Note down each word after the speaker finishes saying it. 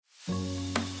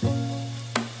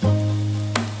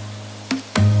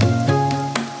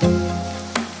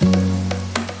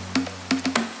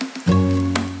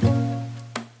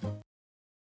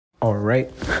right,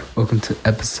 welcome to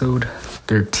episode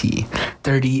 30.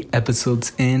 30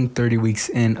 episodes in, 30 weeks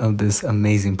in of this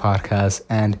amazing podcast.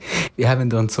 And if you haven't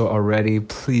done so already,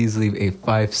 please leave a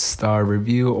 5-star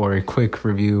review or a quick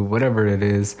review, whatever it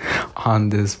is, on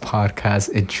this podcast.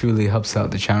 It truly helps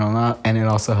out the channel out, and it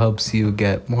also helps you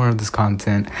get more of this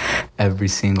content every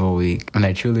single week. And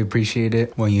I truly appreciate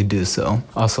it when you do so.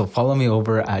 Also, follow me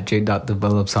over at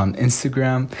j.develops on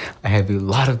Instagram. I have a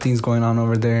lot of things going on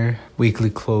over there. Weekly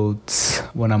quotes,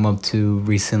 what I'm up to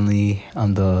recently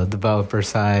on the developer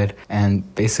side,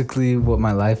 and basically what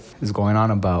my life is going on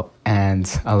about. And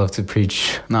I love to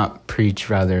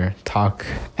talk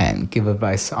and give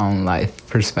advice on life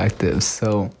perspectives.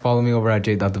 So follow me over at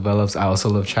j.develops. I also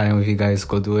love chatting with you guys.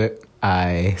 Go do it.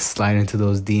 I slide into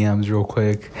those DMs real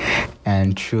quick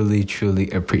and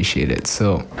truly appreciate it.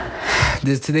 So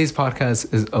today's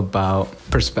podcast is about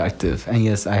perspective. And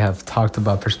yes, I have talked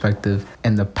about perspective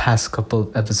in the past couple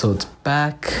of episodes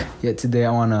back. Yet today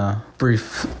I want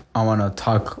to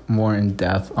talk more in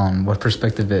depth on what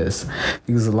perspective is.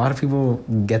 Because a lot of people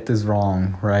get this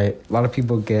wrong, right? A lot of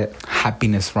people get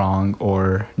happiness wrong,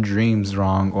 or dreams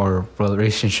wrong, or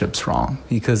relationships wrong.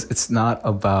 Because it's not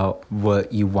about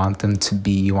what you want them to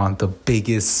be. You want the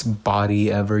biggest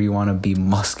body ever. You want to be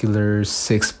muscular,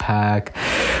 6-pack,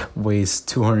 weighs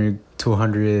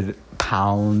 200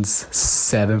 pounds,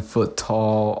 7 foot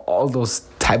tall, all those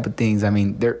type of things. I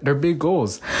mean, they're big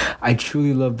goals. I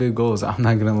truly love big goals. I'm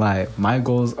not gonna lie. My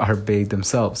goals are big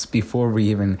themselves before we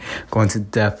even go into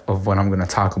depth of what I'm gonna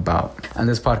talk about. On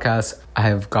this podcast, I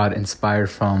have got inspired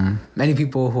from many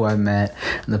people who I've met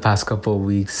in the past couple of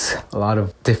weeks. A lot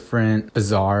of different,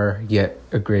 bizarre, yet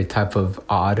a great type of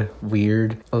odd,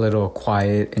 weird, a little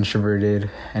quiet,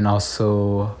 introverted, and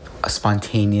also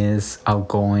spontaneous,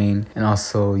 outgoing, and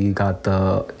also you got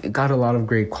a lot of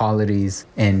great qualities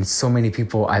in so many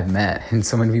people I've met. And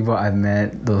so many people I've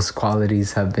met, those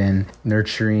qualities have been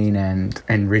nurturing and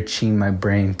enriching my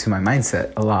brain to my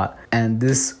mindset a lot. And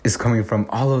this is coming from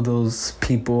all of those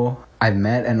people I've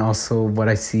met, and also what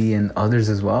I see in others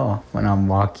as well. When I'm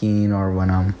walking, or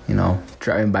when I'm,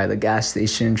 driving by the gas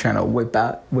station, trying to whip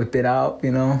it out,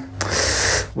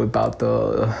 whip out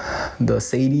the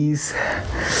Sadies.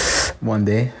 One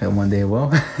day it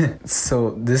will.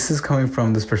 So this is coming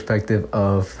from this perspective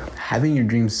of having your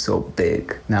dreams so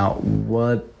big. Now,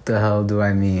 what the hell do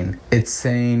I mean? It's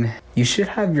saying you should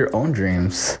have your own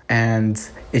dreams, and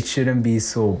it shouldn't be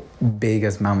so big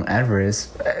as Mount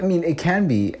Everest. I mean, it can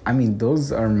be. I mean,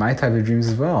 those are my type of dreams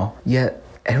as well. Yet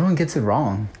everyone gets it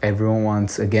wrong. Everyone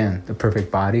wants, again, the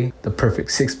perfect body, the perfect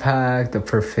 6-pack, the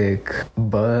perfect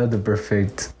butt, the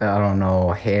perfect,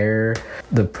 hair,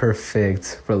 the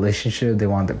perfect relationship. They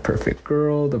want the perfect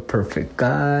girl, the perfect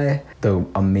guy, the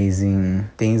amazing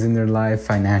things in their life,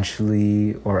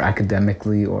 financially or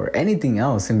academically or anything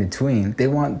else in between. They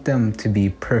want them to be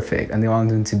perfect, and they want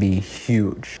them to be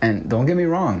huge. And don't get me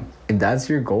wrong, if that's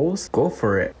your goals, go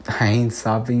for it. I ain't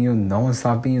stopping you. No one's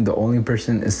stopping you. The only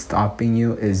person is stopping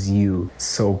you is you.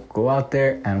 So go out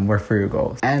there and work for your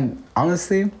goals. And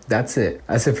honestly, that's it.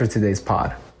 That's it for today's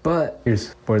pod. But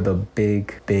here's where the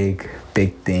big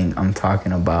thing I'm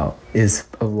talking about is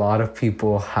a lot of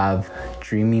people have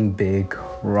dreaming big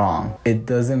wrong. It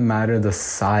doesn't matter the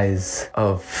size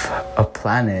of a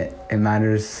planet. It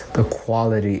matters the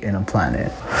quality in a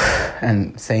planet.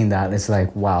 And saying that, it's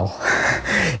like, wow,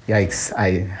 yikes,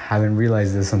 I haven't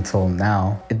realized this until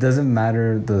now. It doesn't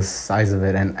matter the size of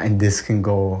it, and this can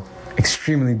go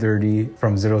extremely dirty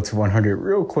from 0 to 100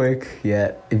 real quick.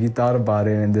 Yet, if you thought about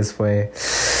it in this way,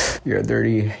 you have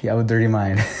a dirty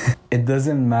mind. It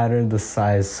doesn't matter the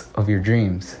size of your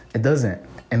dreams. It doesn't.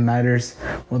 It matters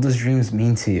what those dreams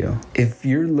mean to you. If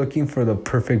you're looking for the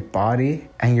perfect body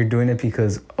and you're doing it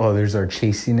because others are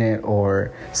chasing it,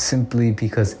 or simply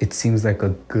because it seems like a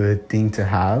good thing to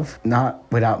have, not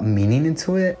without meaning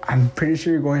into it, I'm pretty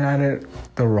sure you're going at it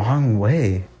the wrong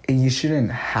way. You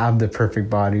shouldn't have the perfect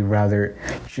body. Rather,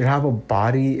 you should have a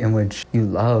body in which you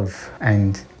love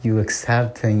and you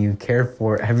accept and you care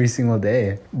for every single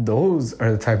day. Those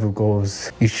are the type of goals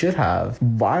you should have,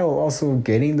 while also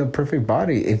getting the perfect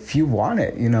body if you want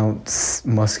it.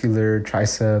 Muscular,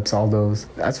 triceps, all those.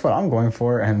 That's what I'm going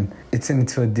for. And it's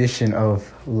into addition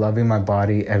of loving my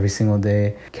body every single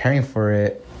day, caring for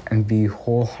it, and be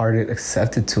wholehearted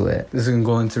accepted to it. This can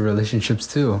go into relationships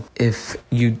too. If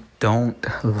you don't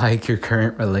like your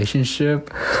current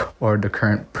relationship or the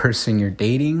current person you're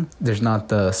dating, there's not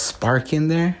the spark in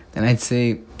there, then I'd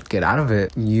say get out of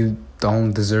it. You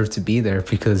don't deserve to be there,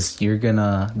 because you're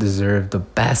gonna deserve the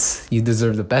best. You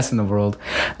deserve the best in the world,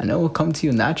 and it will come to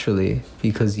you naturally,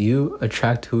 because you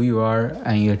attract who you are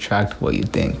and you attract what you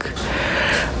think.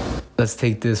 let's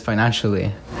take this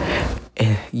financially.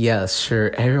 Yes, sure,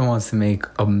 everyone wants to make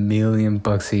 $1 million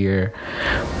a year,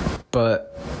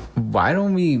 but why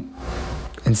don't we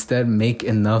instead make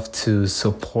enough to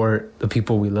support the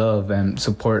people we love and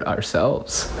support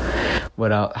ourselves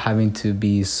without having to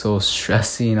be so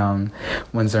stressing on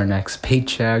when's our next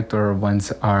paycheck or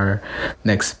when's our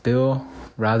next bill?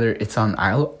 Rather, it's on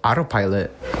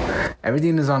autopilot.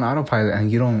 Everything is on autopilot,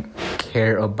 and you don't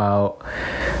care about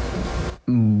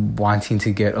wanting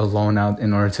to get a loan out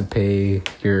in order to pay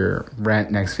your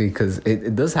rent next week, because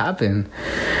it does happen.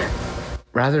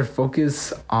 Rather,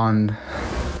 focus on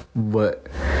what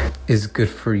is good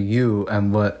for you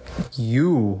and what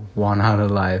you want out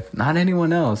of life, not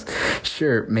anyone else.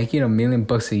 Sure, making $1 million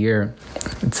a year,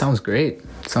 it sounds great.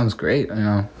 You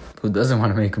know, who doesn't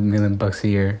want to make $1 million a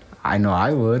year? I know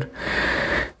I would.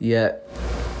 Yet,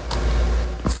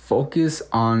 focus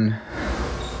on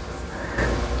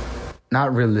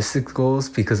not realistic goals,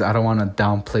 because I don't want to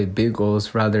downplay big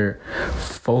goals. Rather,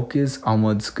 focus on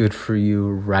what's good for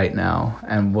you right now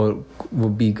and what will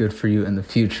be good for you in the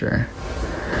future.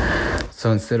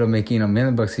 So instead of making $1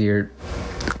 million a year,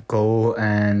 go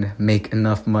and make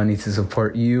enough money to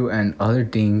support you and other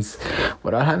things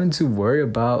without having to worry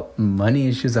about money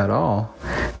issues at all.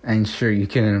 And sure, you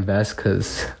can invest,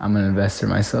 because I'm an investor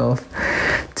myself,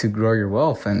 to grow your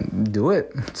wealth, and do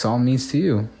it. It's all means to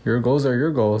you. Your goals are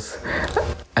your goals,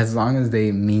 as long as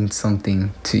they mean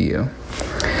something to you.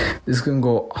 This can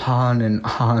go on and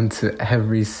on to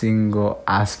every single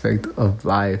aspect of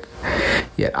life.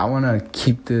 Yet I want to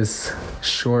keep this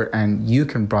short, and you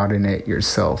can broaden it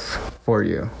yourself for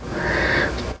you.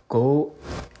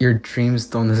 Your dreams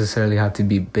don't necessarily have to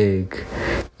be big.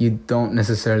 You don't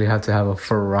necessarily have to have a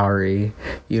Ferrari.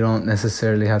 You don't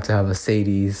necessarily have to have a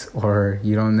Mercedes, or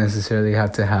you don't necessarily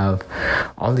have to have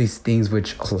all these things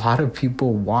which a lot of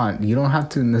people want. You don't have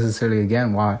to necessarily,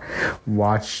 again,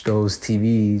 watch those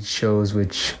TV shows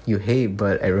which you hate,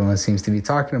 but everyone seems to be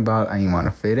talking about, and you want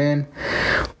to fit in.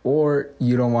 Or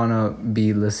you don't want to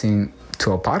be listening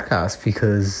to a podcast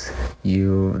because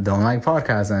you don't like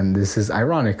podcasts, and this is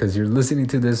ironic because you're listening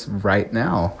to this right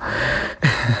now.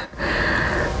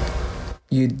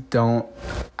 You don't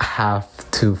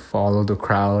have to follow the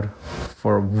crowd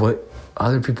for what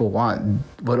other people want.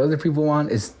 What other people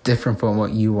want is different from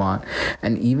what you want.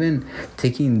 And even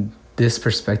taking this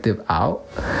perspective out,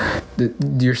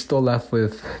 you're still left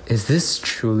with, is this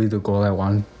truly the goal I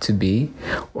want to be?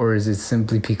 Or is it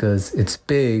simply because it's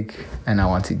big and I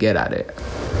want to get at it?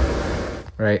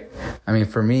 Right? I mean,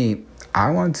 for me,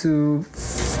 I want to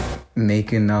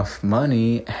make enough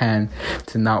money and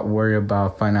to not worry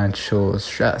about financial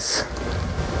stress,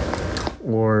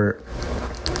 or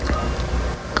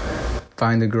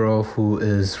find a girl who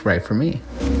is right for me,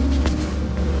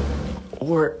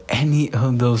 or any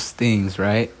of those things,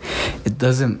 right? It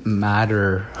doesn't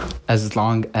matter as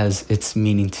long as it's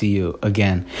meaning to you.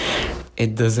 Again,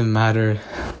 it doesn't matter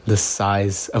the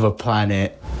size of a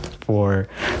planet for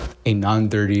a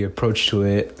non-dirty approach to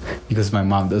it, because my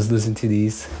mom does listen to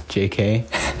these, JK.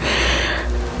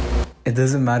 It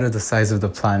doesn't matter the size of the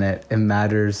planet. It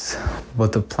matters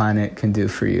what the planet can do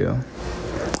for you.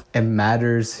 It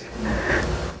matters.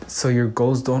 So your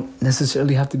goals don't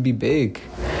necessarily have to be big.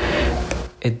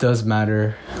 It does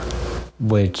matter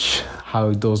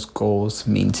how those goals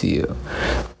mean to you.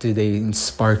 Do they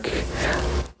spark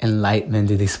enlightenment?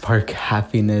 Do they spark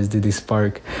happiness? Do they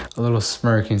spark a little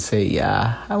smirk and say,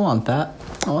 yeah, I want that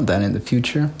in the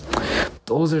future?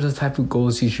 Those are the type of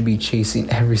goals you should be chasing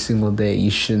every single day.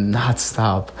 You should not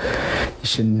stop. You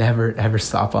should never, ever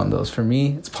stop on those. For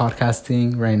me, it's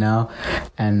podcasting right now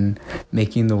and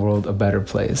making the world a better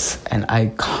place. And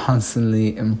I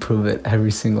constantly improve it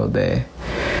every single day.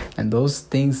 And those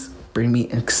things bring me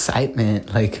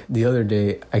excitement. Like the other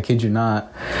day, I kid you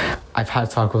not, I've had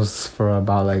tacos for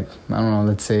about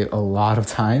let's say a lot of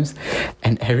times.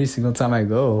 And every single time I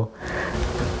go,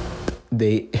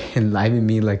 they enliven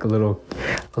me like a little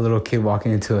kid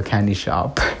walking into a candy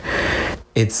shop.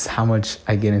 It's how much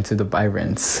I get into the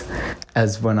vibrance.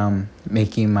 As when I'm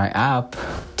making my app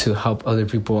to help other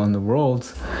people in the world,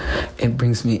 it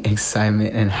brings me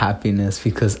excitement and happiness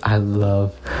because I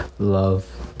love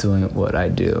doing what I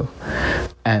do.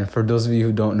 And for those of you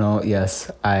who don't know,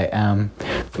 yes, I am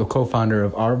the co-founder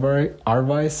of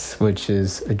Arvice, which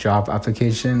is a job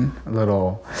application. A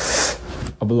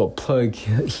little plug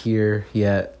here,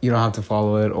 yet you don't have to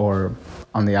follow it or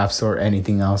on the App Store or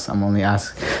anything else. I'm only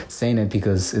saying it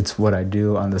because it's what I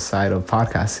do on the side of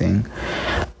podcasting.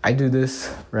 I do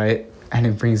this, right? and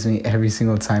it brings me every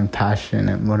single time passion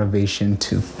and motivation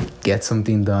to get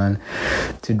something done,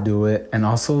 to do it, and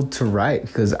also to write,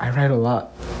 because I write a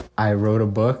lot. I wrote a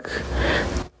book.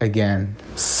 Again,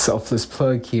 selfless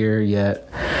plug here, yet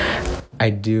I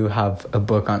do have a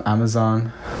book on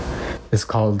Amazon. It's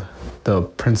called The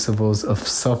Principles of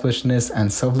Selfishness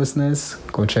and Selflessness.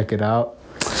 Go check it out.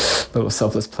 Little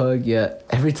selfless plug. Yet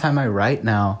every time I write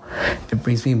now, it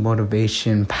brings me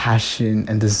motivation, passion,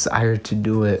 and desire to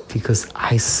do it, because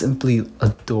I simply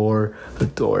adore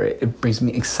it. It brings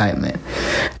me excitement.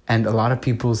 And a lot of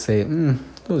people say,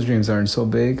 those dreams aren't so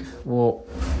big. Well,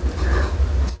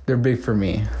 they're big for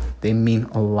me. They mean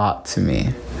a lot to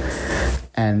me.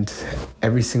 And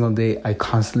every single day, I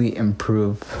constantly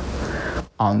improve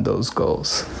on those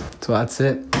goals. So that's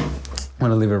it. I'm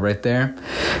going to leave it right there.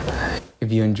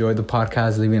 If you enjoyed the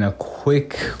podcast, leaving a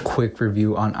quick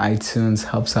review on iTunes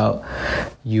helps out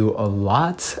you a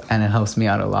lot, and it helps me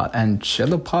out a lot. And share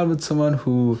the pod with someone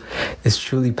who is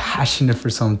truly passionate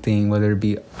for something, whether it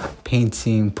be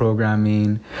painting,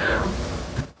 programming,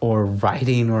 or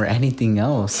writing, or anything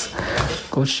else.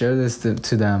 Go share this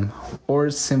to them, or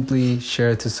simply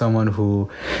share it to someone who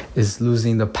is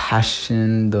losing the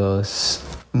passion, the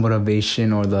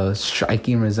motivation, or the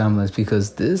striking resemblance,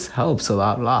 because this helps a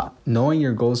lot. Knowing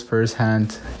your goals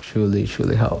firsthand truly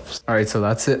helps. All right, so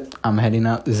that's it. I'm heading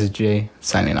out. This is Jay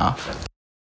signing off.